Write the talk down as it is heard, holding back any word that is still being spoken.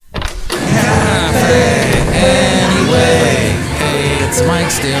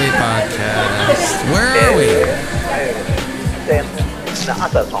Mike's Daily Podcast. Where are we?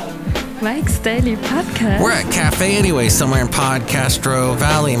 Mike's Daily Podcast. We're at Cafe Anyway, somewhere in Podcastro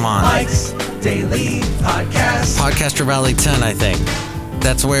Valley, Mon. Mike's Daily Podcast. Podcastro Valley 10, I think.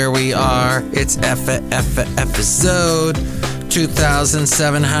 That's where we are. It's episode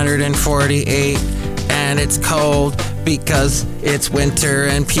 2748, and it's cold because it's winter,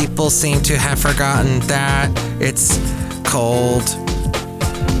 and people seem to have forgotten that it's cold.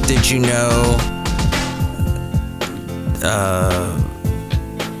 Did you know,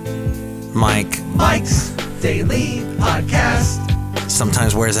 Mike's Daily Podcast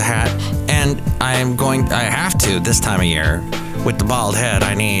sometimes wears a hat, and I have to this time of year. With the bald head,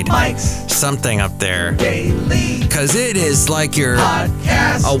 I need Mike's something up there. Daily Because it is like you're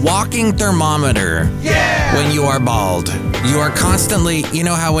Podcast. a walking thermometer when you are bald. You are constantly, you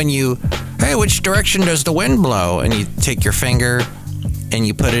know how when hey, which direction does the wind blow? And you take your finger and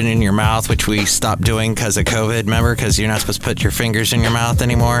you put it in your mouth, which we stopped doing because of COVID, remember? Because you're not supposed to put your fingers in your mouth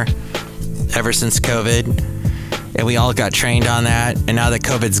anymore, ever since COVID. And we all got trained on that, and now that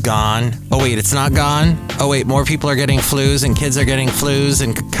COVID's gone. Oh wait, it's not gone? Oh wait, more people are getting flus, and kids are getting flus,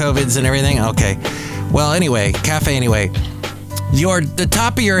 and COVIDs and everything? Okay. Well, anyway, Cafe Anyway. The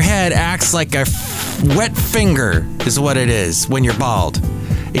top of your head acts like a wet finger is what it is when you're bald.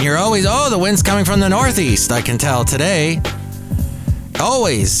 And you're always, the wind's coming from the northeast, I can tell today.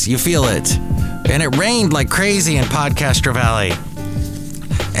 Always, you feel it. And it rained like crazy in Podcastro Valley.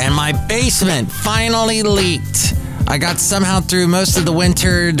 And my basement finally leaked. I got somehow through most of the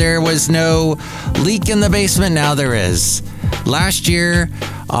winter. There was no leak in the basement. Now there is. Last year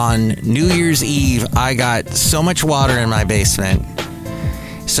on New Year's Eve, I got so much water in my basement.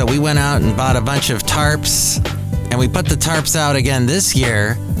 So we went out and bought a bunch of tarps, and we put the tarps out again this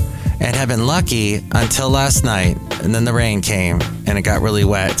year and have been lucky until last night. And then the rain came and it got really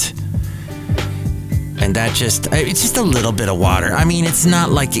wet. And it's just a little bit of water. I mean, it's not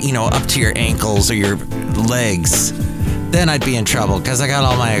like, up to your ankles or your legs. Then I'd be in trouble because I got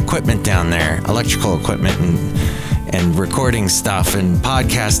all my equipment down there, electrical equipment and recording stuff and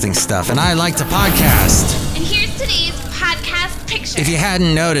podcasting stuff. And I like to podcast. And here's today's podcast picture. If you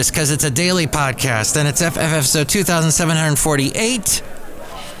hadn't noticed, because it's a daily podcast, and it's episode 2748.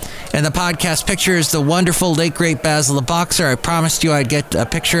 And the podcast picture is the wonderful late great Basil the Boxer. I promised you I'd get a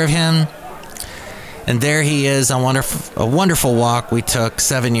picture of him. And there he is on a wonderful walk we took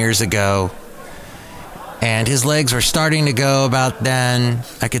 7 years ago. And his legs were starting to go about then.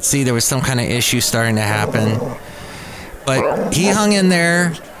 I could see there was some kind of issue starting to happen. But he hung in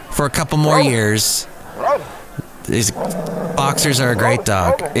there for a couple more years. These boxers are a great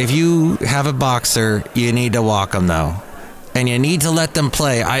dog. If you have a boxer, you need to walk them, though. And you need to let them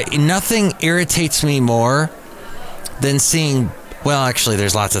play. Nothing irritates me more than seeing... Well, actually,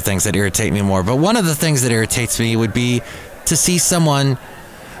 there's lots of things that irritate me more. But one of the things that irritates me would be to see someone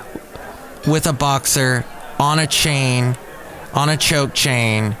with a boxer on a chain, on a choke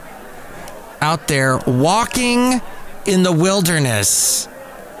chain, out there walking in the wilderness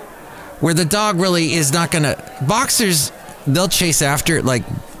where the dog really is not going to... Boxers, they'll chase after, like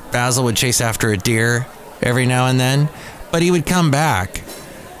Basil would chase after a deer every now and then, but he would come back.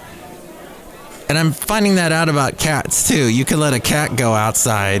 And I'm finding that out about cats, too. You can let a cat go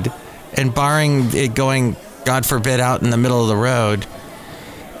outside, and barring it going, God forbid, out in the middle of the road,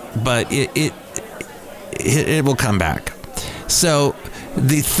 but it will come back. So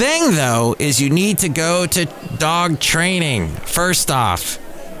the thing, though, is you need to go to dog training. First off,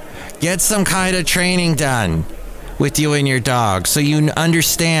 get some kind of training done with you and your dog so you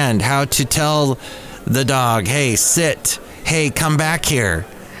understand how to tell the dog, hey, sit, hey, come back here.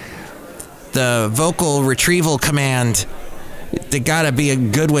 The vocal retrieval command, they gotta be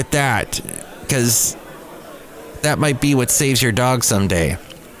good with that, because that might be what saves your dog someday.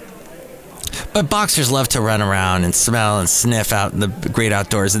 But boxers love to run around and smell and sniff out in the great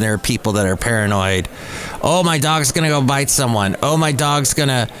outdoors, and there are people that are paranoid. Oh, my dog's gonna go bite someone. Oh, my dog's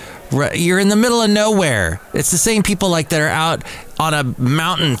gonna... You're in the middle of nowhere. It's the same people like that are out on a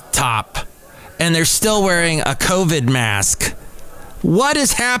mountaintop, and they're still wearing a COVID mask. What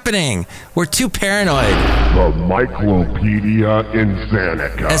is happening? We're too paranoid. The Myclopedia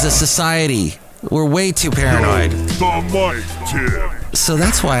Insanicka. As a society, we're way too paranoid. The Mike Tip. So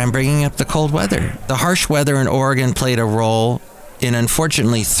that's why I'm bringing up the cold weather. The harsh weather in Oregon played a role in,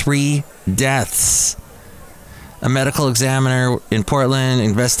 unfortunately, 3 deaths. A medical examiner in Portland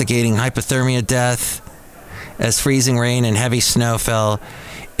investigating hypothermia death as freezing rain and heavy snow fell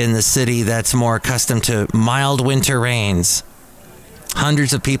in the city that's more accustomed to mild winter rains.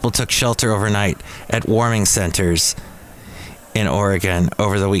 Hundreds of people took shelter overnight at warming centers in Oregon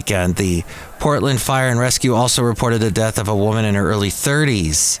over the weekend. The Portland Fire and Rescue also reported the death of a woman in her early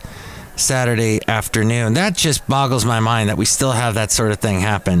 30s Saturday afternoon. That just boggles my mind that we still have that sort of thing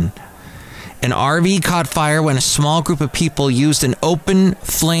happen. An RV caught fire when a small group of people used an open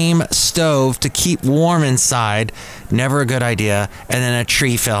flame stove to keep warm inside. Never a good idea. And then a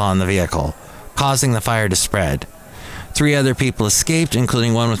tree fell on the vehicle, causing the fire to spread. 3 other people escaped,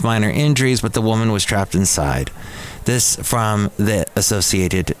 including one with minor injuries, but the woman was trapped inside. This from the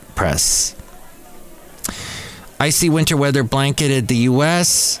Associated Press. Icy winter weather blanketed the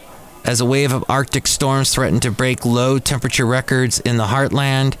U.S. as a wave of Arctic storms threatened to break low temperature records in the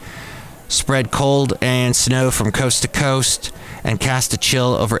heartland, spread cold and snow from coast to coast, and cast a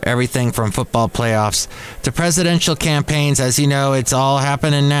chill over everything from football playoffs to presidential campaigns. As you know, it's all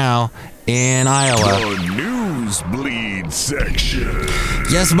happening now in Iowa. The Nosebleed section.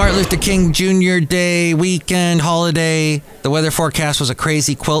 Yes, Martin Luther King Jr. Day weekend holiday. The weather forecast was a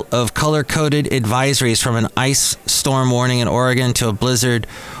crazy quilt of color-coded advisories, from an ice storm warning in Oregon to a blizzard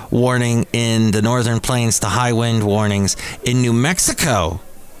warning in the northern plains to high wind warnings in New Mexico.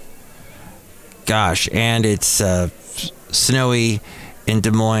 Gosh, and it's snowy in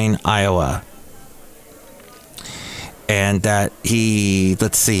Des Moines, Iowa. And that he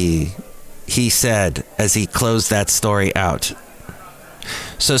said as he closed that story out.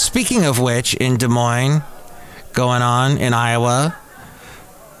 So speaking of which, in Des Moines, going on in Iowa,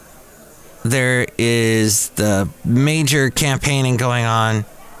 there is the major campaigning going on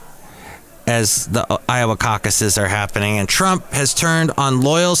as the Iowa caucuses are happening, and Trump has turned on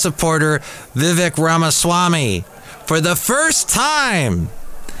loyal supporter Vivek Ramaswamy for the first time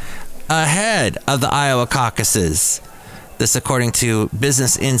ahead of the Iowa caucuses. This according to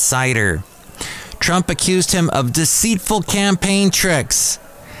Business Insider. Trump accused him of deceitful campaign tricks,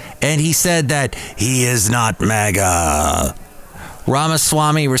 and he said that he is not MAGA.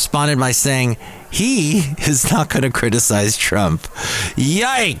 Ramaswamy responded by saying he is not going to criticize Trump.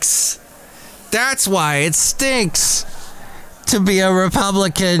 Yikes! That's why it stinks to be a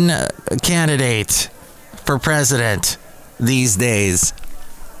Republican candidate for president these days.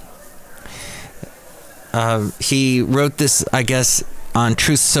 He wrote this, I guess, on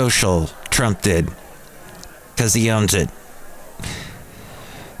Truth Social. Trump did, because he owns it.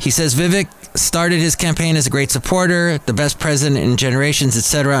 He says Vivek started his campaign as a great supporter, the best president in generations,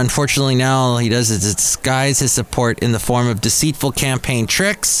 etc. Unfortunately, now all he does is disguise his support in the form of deceitful campaign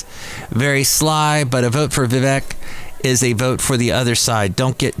tricks. Very sly, but a vote for Vivek is a vote for the other side.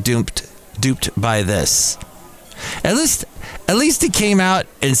 Don't get duped by this. At least he came out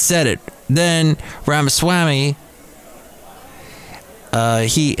and said it. Then Ramaswamy,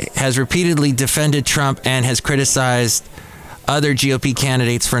 he has repeatedly defended Trump and has criticized other GOP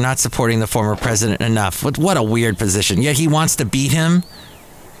candidates for not supporting the former president enough. What a weird position. Yet he wants to beat him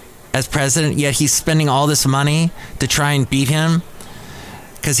as president, yet he's spending all this money to try and beat him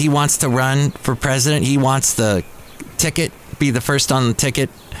because he wants to run for president. He wants the ticket, be the first on the ticket.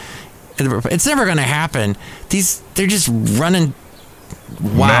 It's never going to happen. They're just running.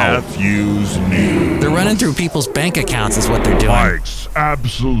 Wow. Matthews News. They're running through people's bank accounts is what they're doing. Mike's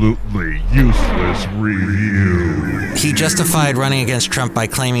absolutely useless review. He justified running against Trump by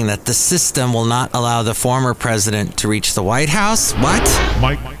claiming that the system will not allow the former president to reach the White House. What?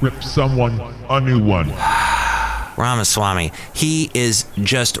 Mike ripped someone a new one. Ramaswamy. He is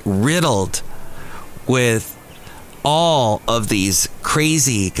just riddled with all of these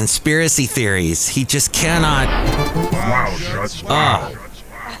crazy conspiracy theories. He just cannot. Wow,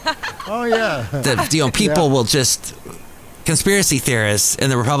 Oh, yeah. People will just, conspiracy theorists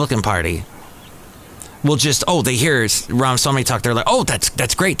in the Republican Party will just, they hear Ramaswamy talk, they're like, oh,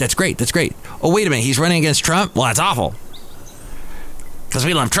 that's great. Oh, wait a minute, he's running against Trump? Well, that's awful. Because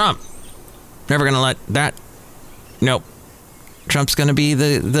we love Trump. Never going to let that. Nope. Trump's going to be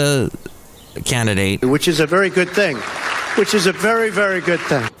the candidate. Which is a very good thing. Which is a very, very good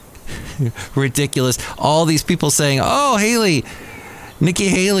thing. Ridiculous. All these people saying, oh, Nikki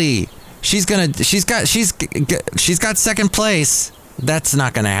Haley, she's got second place. That's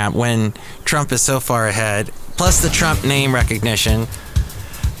not going to happen when Trump is so far ahead. Plus the Trump name recognition.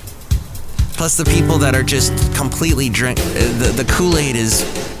 Plus the people that are just completely the Kool-Aid is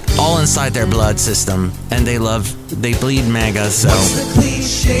all inside their blood system, and they bleed MAGA. So what's the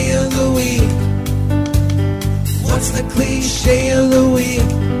cliche of the week? What's the cliche of the week?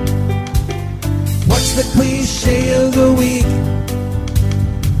 What's the cliche of the week?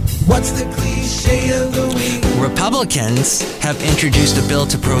 What's the cliche of the week? Republicans have introduced a bill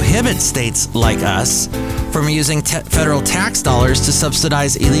to prohibit states like us from using federal tax dollars to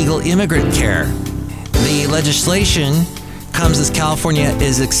subsidize illegal immigrant care. The legislation comes as California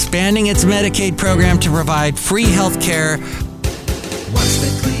is expanding its Medicaid program to provide free health care. What's the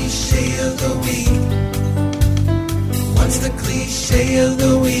cliche of the week? What's the cliche of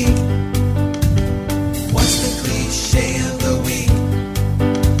the week? What's the cliche of the week?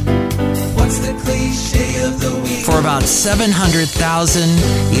 What's the cliche of the week? For about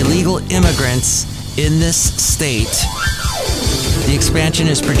 700,000 illegal immigrants in this state, the expansion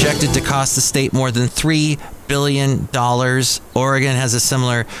is projected to cost the state more than $3 billion. Oregon has a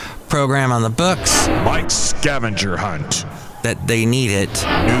similar program on the books. Mike's scavenger hunt. That they need it.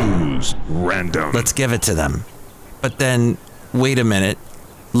 News random. Let's give it to them. But then, wait a minute.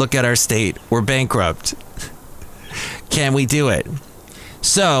 Look at our state. We're bankrupt. Can we do it?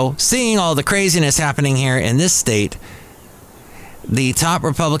 So, seeing all the craziness happening here in this state, the top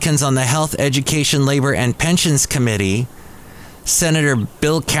Republicans on the Health, Education, Labor, and Pensions Committee, Senator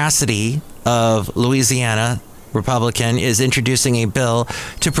Bill Cassidy of Louisiana, Republican, is introducing a bill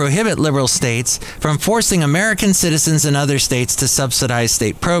to prohibit liberal states from forcing American citizens in other states to subsidize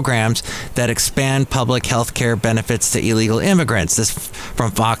state programs that expand public health care benefits to illegal immigrants. This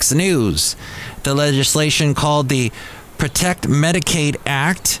from Fox News. The legislation, called the Protect Medicaid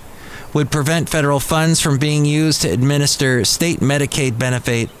Act, would prevent federal funds from being used to administer state Medicaid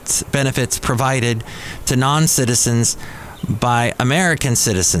benefits provided to non-citizens by American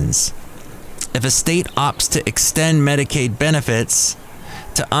citizens. If a state opts to extend Medicaid benefits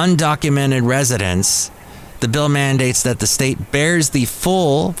to undocumented residents, the bill mandates that the state bears the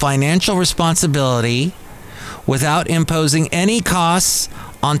full financial responsibility without imposing any costs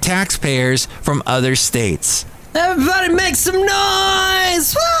on taxpayers from other states. Everybody make some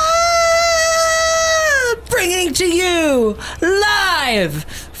noise! Woo! Bringing to you live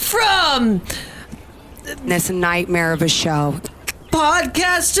from It's a nightmare of a show.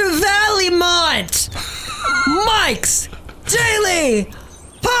 Podcaster Valleymont, Mike's Daily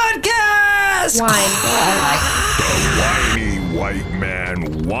Podcast. Whiny white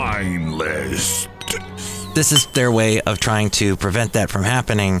man wine list. This is their way of trying to prevent that from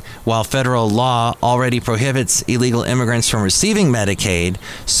happening. While federal law already prohibits illegal immigrants from receiving Medicaid,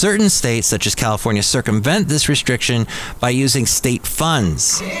 certain states, such as California, circumvent this restriction by using state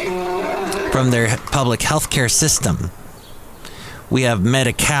funds from their public health care system. We have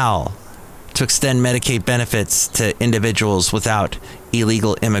Medi-Cal to extend Medicaid benefits to individuals without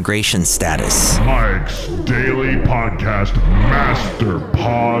illegal immigration status. Mike's Daily Podcast Master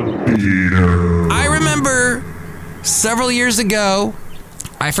Pod Theater. I remember several years ago,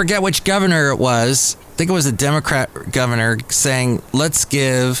 I forget which governor it was, I think it was a Democrat governor, saying, let's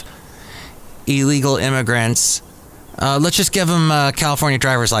give illegal immigrants, let's just give them California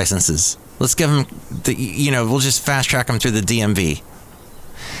driver's licenses. Let's give them, we'll just fast track them through the DMV.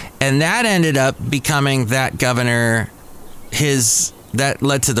 And that ended up becoming that governor, that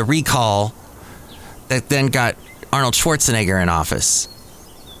led to the recall that then got Arnold Schwarzenegger in office.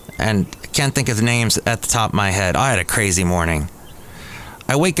 And I can't think of the names at the top of my head. I had a crazy morning.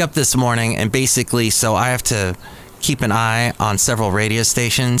 I wake up this morning and basically, so I have to keep an eye on several radio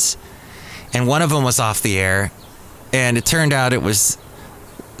stations. And one of them was off the air. And it turned out it was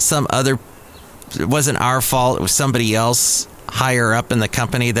it wasn't our fault. It was somebody else higher up in the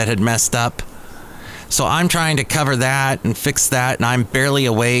company that had messed up. So I'm trying to cover that and fix that, and I'm barely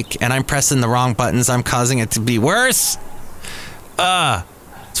awake, and I'm pressing the wrong buttons. I'm causing it to be worse.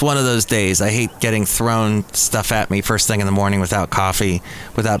 It's one of those days. I hate getting thrown stuff at me first thing in the morning without coffee,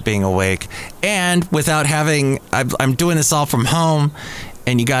 without being awake, and without having... I'm doing this all from home,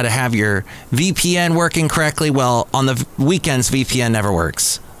 and you got to have your VPN working correctly. Well, on the weekends, VPN never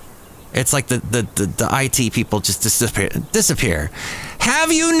works. It's like the IT people just disappear. Have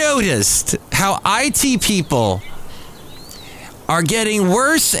you noticed how IT people are getting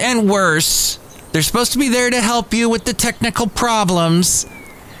worse and worse? They're supposed to be there to help you with the technical problems,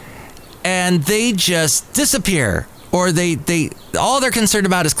 and they just disappear. Or they all they're concerned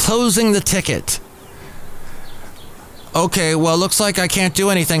about is closing the ticket. Okay, well, looks like I can't do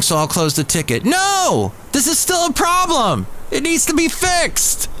anything, so I'll close the ticket. No! This is still a problem. It needs to be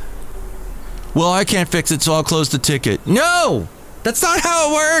fixed. Well, I can't fix it, so I'll close the ticket. No! That's not how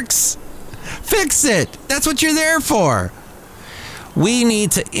it works! Fix it! That's what you're there for! We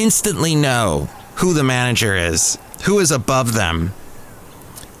need to instantly know who the manager is, who is above them,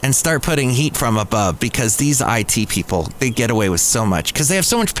 and start putting heat from above, because these IT people, they get away with so much, because they have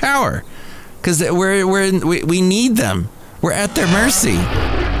so much power. Because we need them. We're at their mercy.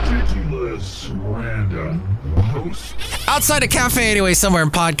 Ridiculous random post. Outside a cafe, anyway, somewhere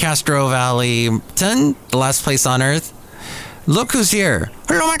in Podcastro Valley, the last place on earth, Look who's here.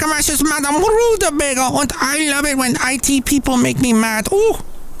 Hello, my commercials, Madame Rutabaga, and I love it when IT people make me mad. Ooh.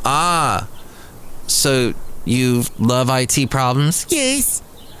 Ah. So you love IT problems? Yes.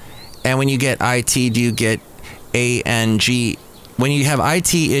 And when you get IT, do you get ANG? When you have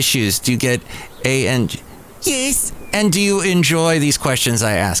IT issues, do you get ANG? Yes. And do you enjoy these questions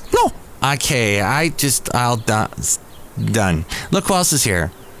I ask? No. Okay, done. Look who else is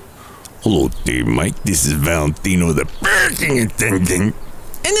here. Hello there, Mike. This is Valentino, the parking attendant.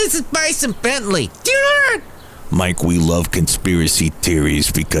 And this is Bison Bentley. Do you know that? Mike, we love conspiracy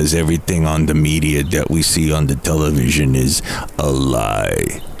theories because everything on the media that we see on the television is a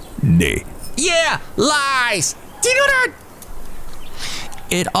lie. Yeah, lies. Do you know that?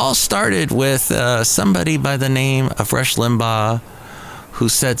 It all started with somebody by the name of Rush Limbaugh who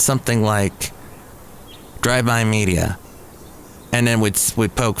said something like, drive-by media. And then would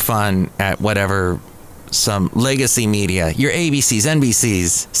poke fun at whatever, some legacy media, your ABCs,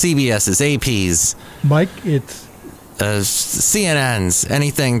 NBCs, CBSs, APs. Mike, it's... CNNs,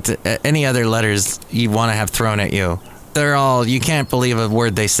 any other letters you want to have thrown at you. They're all, you can't believe a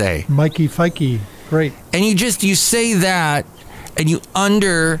word they say. Mikey Fikey, great. And you say that, and you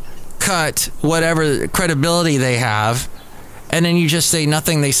undercut whatever credibility they have, and then you just say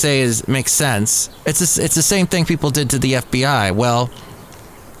nothing they say makes sense. It's the same thing people did to the FBI. Well,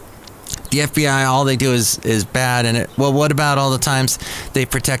 the FBI, all they do is bad. And what about all the times they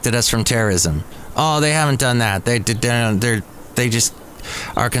protected us from terrorism? Oh, they haven't done that. They just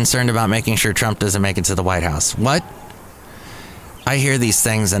are concerned about making sure Trump doesn't make it to the White House. What? I hear these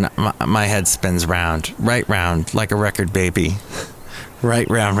things and my head spins round, right round, like a record baby. Right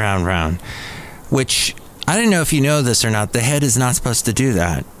round, round, round. Which... I don't know if you know this or not. The head is not supposed to do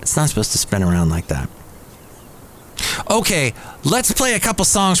that. It's not supposed to spin around like that. Okay, let's play a couple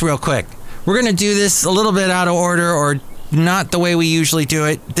songs real quick. We're going to do this a little bit out of order or not the way we usually do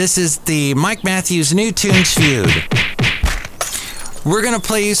it. This is the Mike Matthews New Tunes Feud. We're going to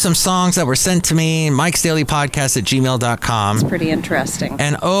play you some songs that were sent to me, mikesdailypodcast@gmail.com. It's pretty interesting.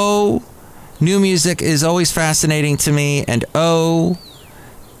 And new music is always fascinating to me. And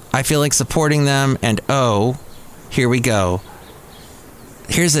I feel like supporting them, and here we go.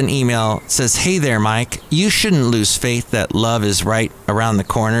 Here's an email. It says, hey there, Mike. You shouldn't lose faith that love is right around the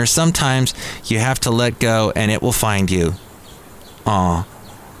corner. Sometimes you have to let go, and it will find you. Aw,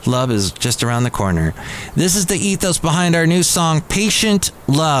 love is just around the corner. This is the ethos behind our new song, Patient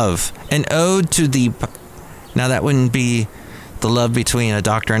Love, an ode to the... Now, that wouldn't be the love between a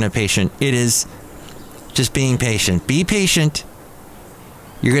doctor and a patient. It is just being patient. Be patient.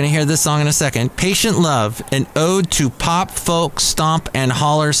 You're going to hear this song in a second. Patient Love, an ode to pop, folk, stomp, and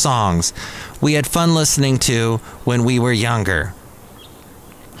holler songs we had fun listening to when we were younger.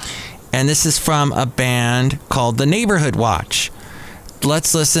 And this is from a band called The Neighborhood Watch.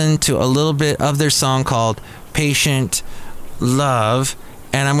 Let's listen to a little bit of their song called Patient Love.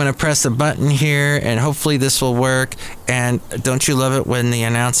 And I'm going to press a button here, and hopefully this will work. And don't you love it when the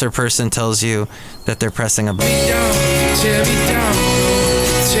announcer person tells you that they're pressing a button? Tear me down,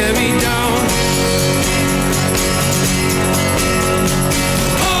 tear me down.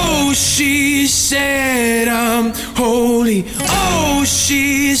 Oh, she said I'm holy. Oh,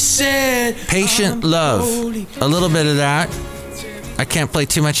 she said Patient Love. A little bit of that. I can't play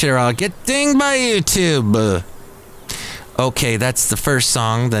too much here, or I'll get dinged by YouTube. Okay, that's the first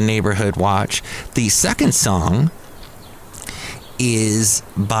song, The Neighborhood Watch. The second song is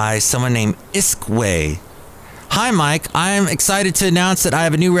by someone named Iskway. Hi, Mike. I'm excited to announce that I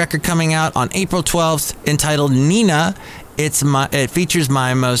have a new record coming out on April 12th entitled Nina. It features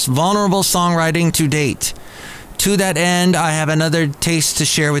my most vulnerable songwriting to date. To that end, I have another taste to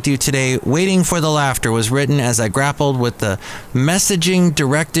share with you today. Waiting for the Laughter was written as I grappled with the messaging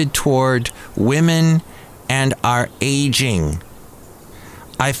directed toward women and our aging.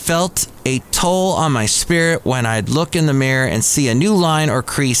 I felt a toll on my spirit when I'd look in the mirror and see a new line or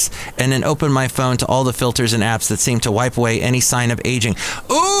crease and then open my phone to all the filters and apps that seem to wipe away any sign of aging.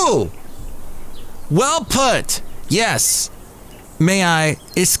 Ooh! Well put! Yes. May I,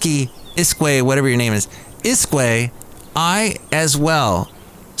 Iskway, whatever your name is, Iskway, I as well,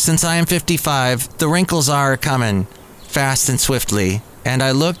 since I am 55, the wrinkles are coming fast and swiftly. And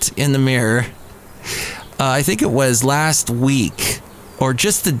I looked in the mirror, I think it was last week, or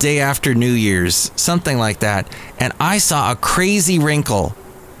just the day after New Year's, something like that, and I saw a crazy wrinkle.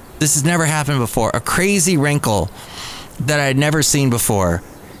 This has never happened before. A crazy wrinkle that I had never seen before.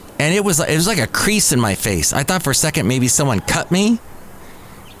 And it was like a crease in my face. I thought for a second maybe someone cut me.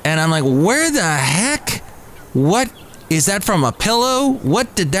 And I'm like, where the heck? What? Is that from a pillow?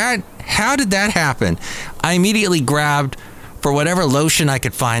 How did that happen? I immediately grabbed for whatever lotion I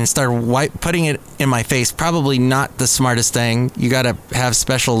could find and started putting it in my face. Probably not the smartest thing. You got to have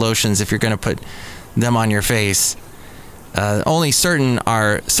special lotions if you're going to put them on your face. Only certain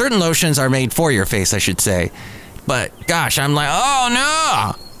lotions are made for your face, I should say. But gosh, I'm like,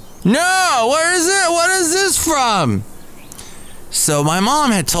 oh no, where is it? What is this from? So my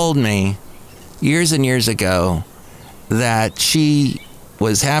mom had told me years and years ago that she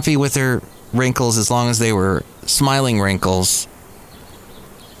was happy with her wrinkles as long as they were smiling wrinkles,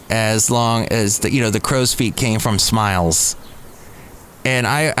 as long as the crow's feet came from smiles. And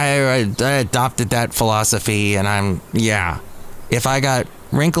I adopted that philosophy, and if I got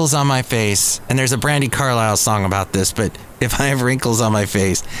wrinkles on my face, and there's a Brandy Carlisle song about this, but if I have wrinkles on my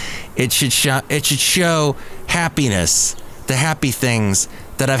face, it should show happiness, the happy things,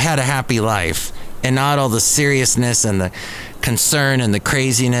 that I've had a happy life, and not all the seriousness and the concern and the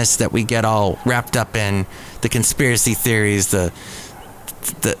craziness that we get all wrapped up in, the conspiracy theories, the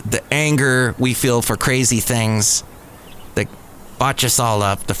anger we feel for crazy things that botch us all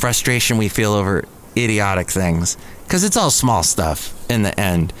up, the frustration we feel over idiotic things, because it's all small stuff in the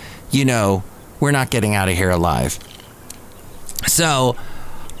end. We're not getting out of here alive. So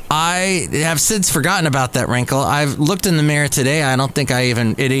I have since forgotten about that wrinkle. I've looked in the mirror today. I don't think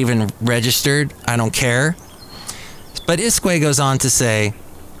it even registered. I don't care. But Isque goes on to say,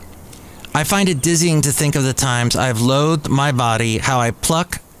 I find it dizzying to think of the times I've loathed my body, how I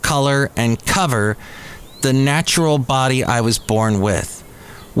pluck, color, and cover the natural body I was born with.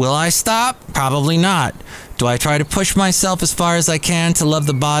 Will I stop? Probably not. Do I try to push myself as far as I can to love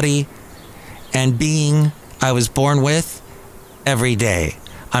the body and being I was born with? Every day.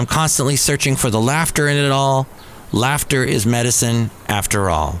 I'm constantly searching for the laughter in it all. Laughter is medicine after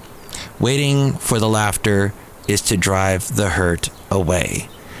all. Waiting for the laughter is to drive the hurt away.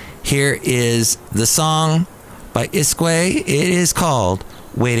 Here is the song by Isque. It is called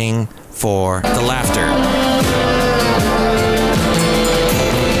Waiting for the Laughter.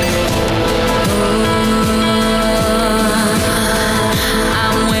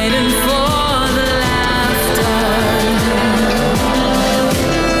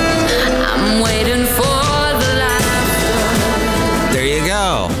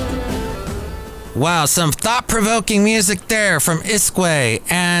 Wow, some thought-provoking music there from Isque.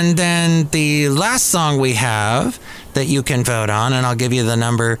 And then the last song we have that you can vote on, and I'll give you the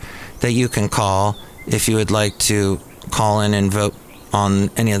number that you can call if you would like to call in and vote on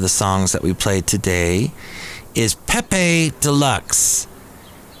any of the songs that we played today, is Pepe Deluxe.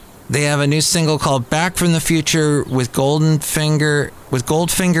 They have a new single called Back from the Future with Goldfinger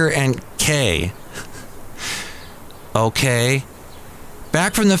and K. Okay.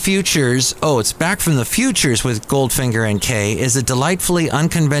 Back from the Futures, it's Back from the Futures with Goldfinger and K, is a delightfully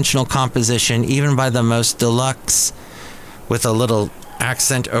unconventional composition, even by the most deluxe, with a little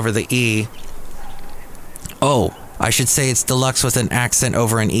accent over the E. Oh, I should say it's deluxe with an accent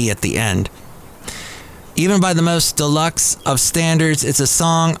over an E at the end. Even by the most deluxe of standards, it's a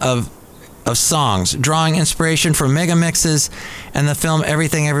song of songs, drawing inspiration from mega mixes and the film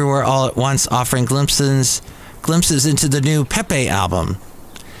Everything Everywhere All at Once, offering glimpses into the new Pepe album.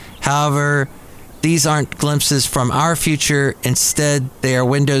 However, these aren't glimpses from our future. Instead, they are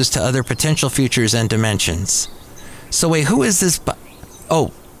windows to other potential futures and dimensions. So wait, who is this?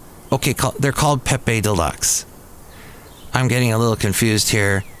 They're called Pepe Deluxe. I'm getting a little confused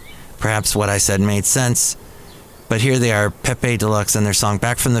here. Perhaps what I said made sense. But here they are, Pepe Deluxe, and their song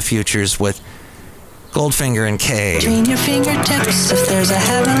Back from the Futures with Goldfinger and K. Between your fingertips, if there's a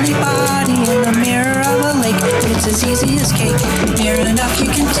heavenly body in the mirror of a lake, it's as easy as cake. Near enough, you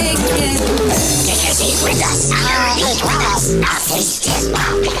can take it. Because he's with us, he's with us. Our feast is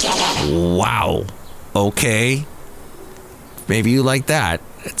about to get it. Wow. Okay. Maybe you like that.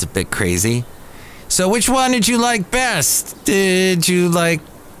 It's a bit crazy. So which one did you like best? Did you like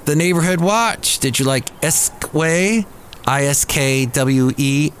The Neighborhood Watch? Did you like Isque?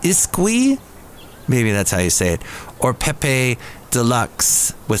 I-S-K-W-E? Isque? Maybe that's how you say it. Or Pepe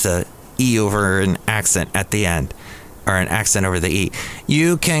Deluxe with a E over an accent at the end. Or an accent over the E.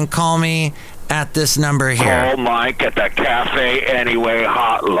 You can call me at this number here. Call Mike at the Cafe Anyway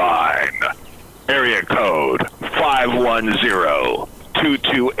hotline. Area code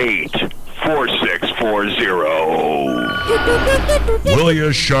 510-228-4640. Will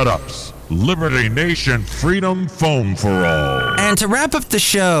you shut ups? Liberty Nation Freedom Foam for All. And to wrap up the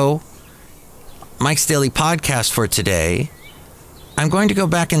show, Mike's Daily Podcast for today, I'm going to go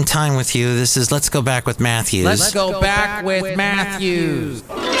back in time with you. This is Let's Go Back with Matthews. Let's go back with Matthews.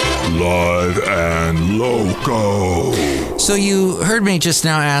 Live and loco. So you heard me just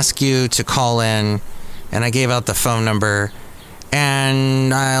now ask you to call in, and I gave out the phone number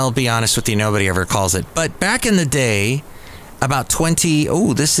And I'll be honest with you, nobody ever calls it. But back in the day, about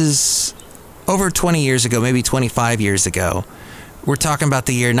this is over 20 years ago, maybe 25 years ago, we're talking about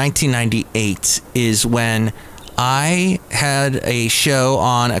the year 1998 is when I had a show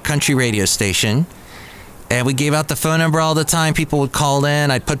on a country radio station, and we gave out the phone number all the time. People would call in.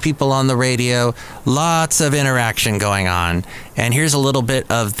 I'd put people on the radio. Lots of interaction going on. And here's a little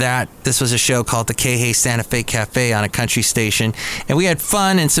bit of that. This was a show called the K-Hay Santa Fe Cafe on a country station. And we had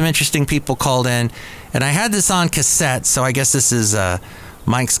fun, and some interesting people called in. And I had this on cassette, so I guess this is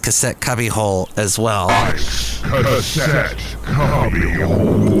Mike's cassette cubbyhole as well. Mike's cassette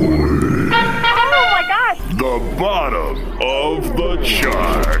cubbyhole. Oh my gosh! The bottom of the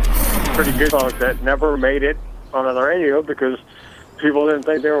chart. Pretty good songs that never made it on the radio because people didn't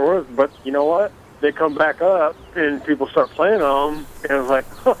think they were worth it. But you know what? They come back up and people start playing them, and it's like,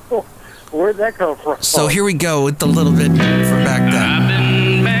 oh, where'd that come from? So here we go with the little bit from back then.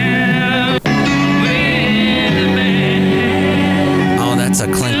 Oh, that's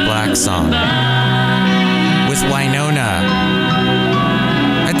a Clint Black song with Winona.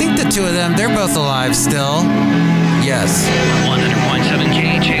 I think the two of them, they're both alive still. Yes. 100.7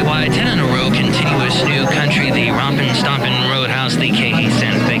 KHAY, 10 in a row, continuous new country, the Rompin' Stompin' Roadhouse, the K-Hay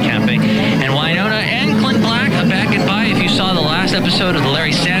Santa Fe Cafe, and Winona and Clint Black, a back and by. If you saw the last episode of the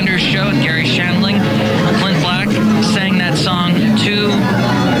Larry Sanders Show with Gary Shandling, Clint Black sang that song to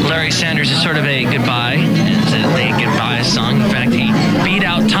Larry Sanders as sort of a goodbye. It's a goodbye song. In fact, he beat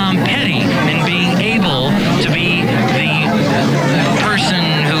out Tom Petty in being able to be the person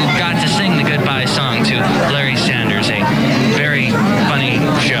who got to sing the goodbye song to Larry Sanders. A very funny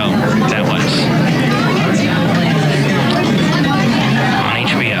show that was on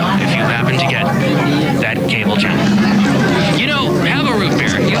HBO if you happen to get that cable channel. You know, have a root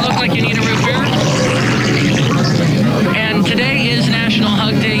beer. You look like you need a root beer. And today is National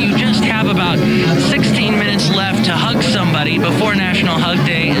Hug Day. You just have about 16 minutes left to hug somebody before National Hug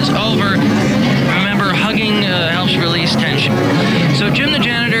Day is over. Remember, hugging helps release tension. So Jim the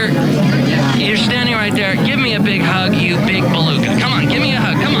janitor, you're standing right there. Give me a big hug, you big beluga. Come on, give me a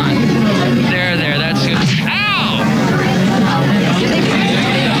hug. Come on. There, that's good. Ow!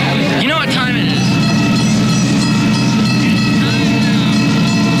 You know what time it is?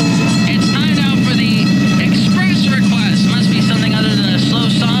 It's time now for the express request. Must be something other than a slow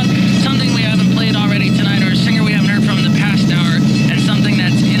song, something we haven't played already tonight, or a singer we haven't heard from the past hour, and something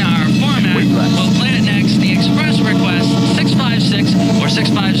that's in our format. We'll play it next. The express request, 656 or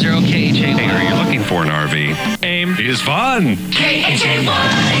 650 KHAY. Are you looking for an RV? AIM is fun. KHAY.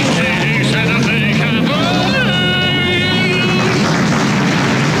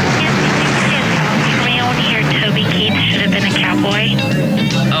 Around here, Toby Keith should have been a cowboy.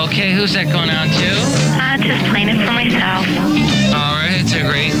 Okay, who's that going out to? Just playing it for myself. All right, it's a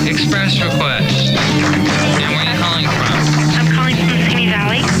great express request. And where are you calling from? I'm calling from Simi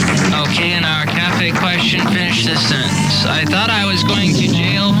Valley. Okay, and our cafe question, finish this sentence. I thought I was going to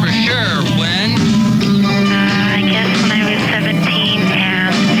jail for sure. When? I guess when I was 17 and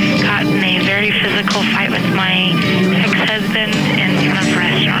got in a very physical fight with my ex-husband in front of a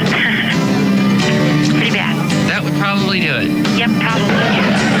restaurant. Pretty bad. That would probably do it. Yep, probably.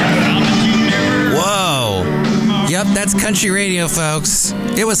 Whoa. Yep, that's country radio, folks.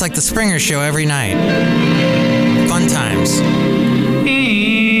 It was like the Springer Show every night. Fun times.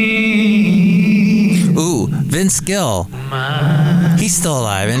 Ooh, Vince Gill. He's still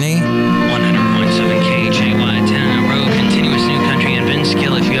alive, isn't he? 100.7 KHAY, 10 in a row, continuous new country, and Vince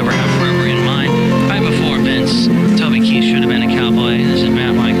Gill, if you ever have forever in mind. Right before Vince, Toby Keith should have been a cowboy. This is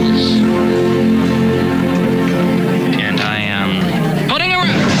Matt Michaels. And I am putting a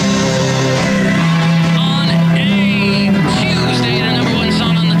record on a Tuesday, the number one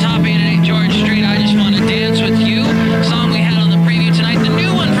song on the top 888 George Street, I Just Want to Dance With You. Song we had on the preview tonight, the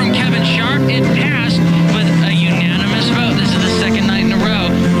new one from Kevin Sharp. It passed with a unanimous vote. This is the second night in a row.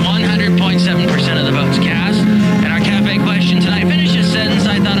 100.7% of the votes cast. And our cafe question tonight, finish this sentence.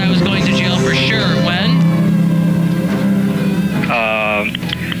 I thought I was going to jail for sure. When?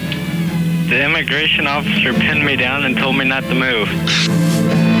 The immigration officer pinned me down and told me not to move.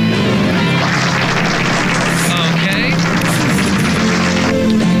 Okay.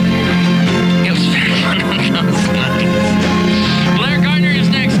 It was very fun on those nights. Blair Gardner is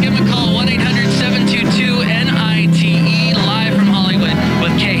next. Give him a call, 1-800-722-NITE, live from Hollywood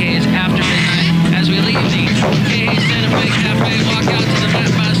with K-Hay's After Midnight. As we leave the K-Hay Santa Fe Cafe, walk out to the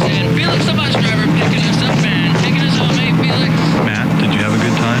Matt bus stand. Felix, the bus driver, picking us up and taking us home. Hey, Felix. Matt, did you have a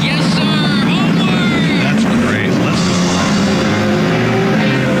good time? Yes, sir. Homeward. That's great. Let's go.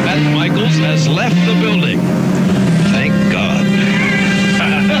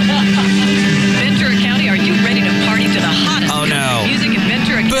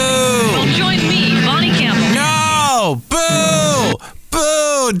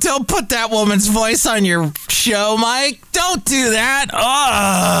 woman's voice on your show, Mike. Don't do that.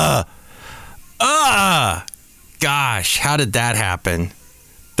 Gosh, how did that happen?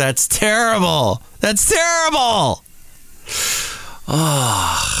 That's terrible.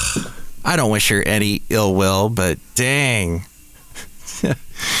 I don't wish her any ill will, but dang.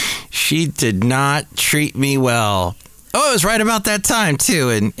 She did not treat me well. Oh, it was right about that time,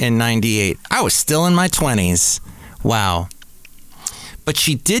 too, in 98. I was still in my 20s. Wow. But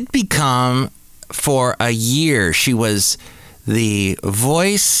she did become, for a year, she was the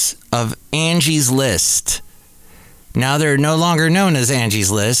voice of Angie's List. Now they're no longer known as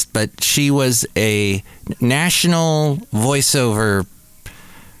Angie's List, but she was a national voiceover.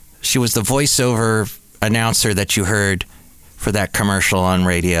 She was the voiceover announcer that you heard for that commercial on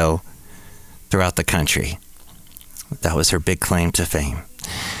radio throughout the country. That was her big claim to fame.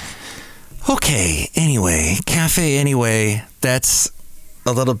 Okay, anyway, Cafe Anyway, that's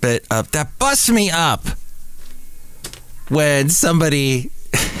a little bit of... That busts me up when somebody...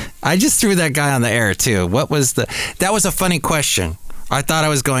 I just threw that guy on the air, too. That was a funny question. I thought I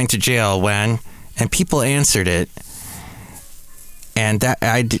was going to jail when... And people answered it. And that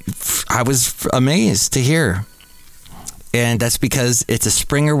I was amazed to hear. And that's because it's a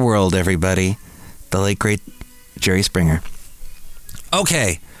Springer world, everybody. The late, great Jerry Springer.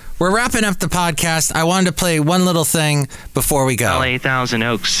 Okay, we're wrapping up the podcast. I wanted to play one little thing before we go. LA, Thousand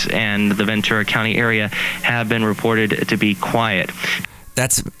Oaks, and the Ventura County area have been reported to be quiet.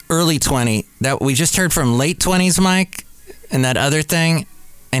 That's early 20. That we just heard from late 20s, Mike, and that other thing.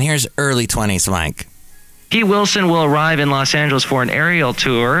 And here's early 20s, Mike. Pete Wilson will arrive in Los Angeles for an aerial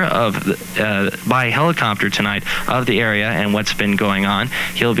tour by helicopter tonight of the area and what's been going on.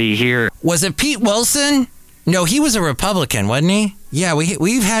 He'll be here. Was it Pete Wilson? No, he was a Republican, wasn't he? Yeah,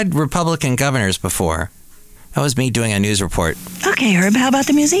 we've had Republican governors before. That was me doing a news report. Okay, Herb, how about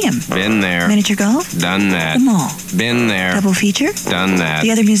the museum? Been there. Miniature golf? Done that. The mall? Been there. Double feature? Done that.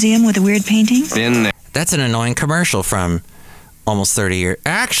 The other museum with the weird paintings? Been there. That's an annoying commercial from almost 30 years.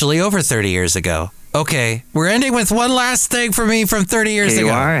 Actually, over 30 years ago. Okay, we're ending with one last thing for me from 30 years ago.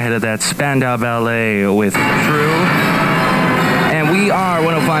 KKUR, ahead of that Spandau Ballet with True. And we are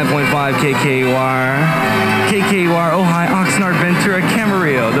 105.5 KKUR. KKUR, Ojai, Oxnard, Ventura,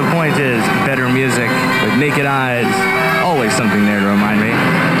 Camarillo. The point is, better music with naked eyes. Always something there to remind me.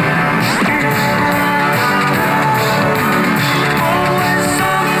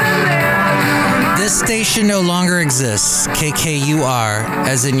 This station no longer exists, KKUR,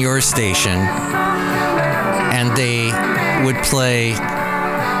 as in your station. And they would play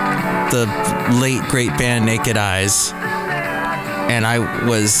the late, great band Naked Eyes. And I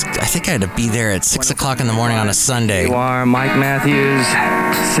think I had to be there at 6 o'clock in the morning on a Sunday. You are Mike Matthews,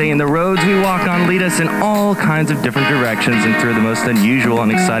 saying the roads we walk on lead us in all kinds of different directions and through the most unusual and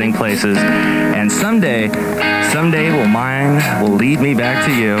exciting places. And someday mine will lead me back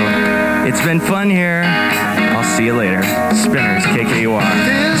to you. It's been fun here. I'll see you later. Spinners, KKUR.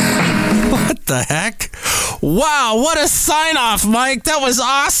 What the heck? Wow, what a sign-off, Mike. That was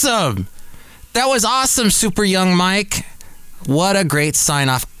awesome. That was awesome, Super Young Mike. What a great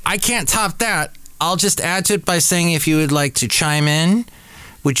sign-off. I can't top that. I'll just add to it by saying if you would like to chime in,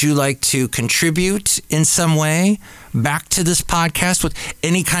 would you like to contribute in some way back to this podcast with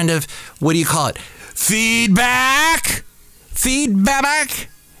any kind of, what do you call it, feedback? Feedback?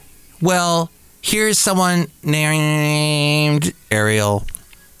 Well, here's someone named Ariel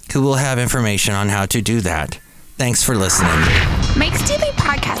who will have information on how to do that. Thanks for listening. Mike's Daily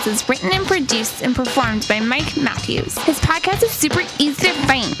Podcast is written and produced and performed by Mike Matthews. His podcast is super easy to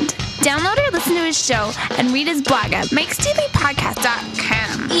find. Download or listen to his show and read his blog at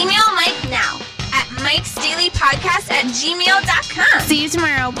mikesdailypodcast.com. Email Mike now at mikesdailypodcast@gmail.com. See you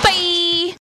tomorrow. Bye!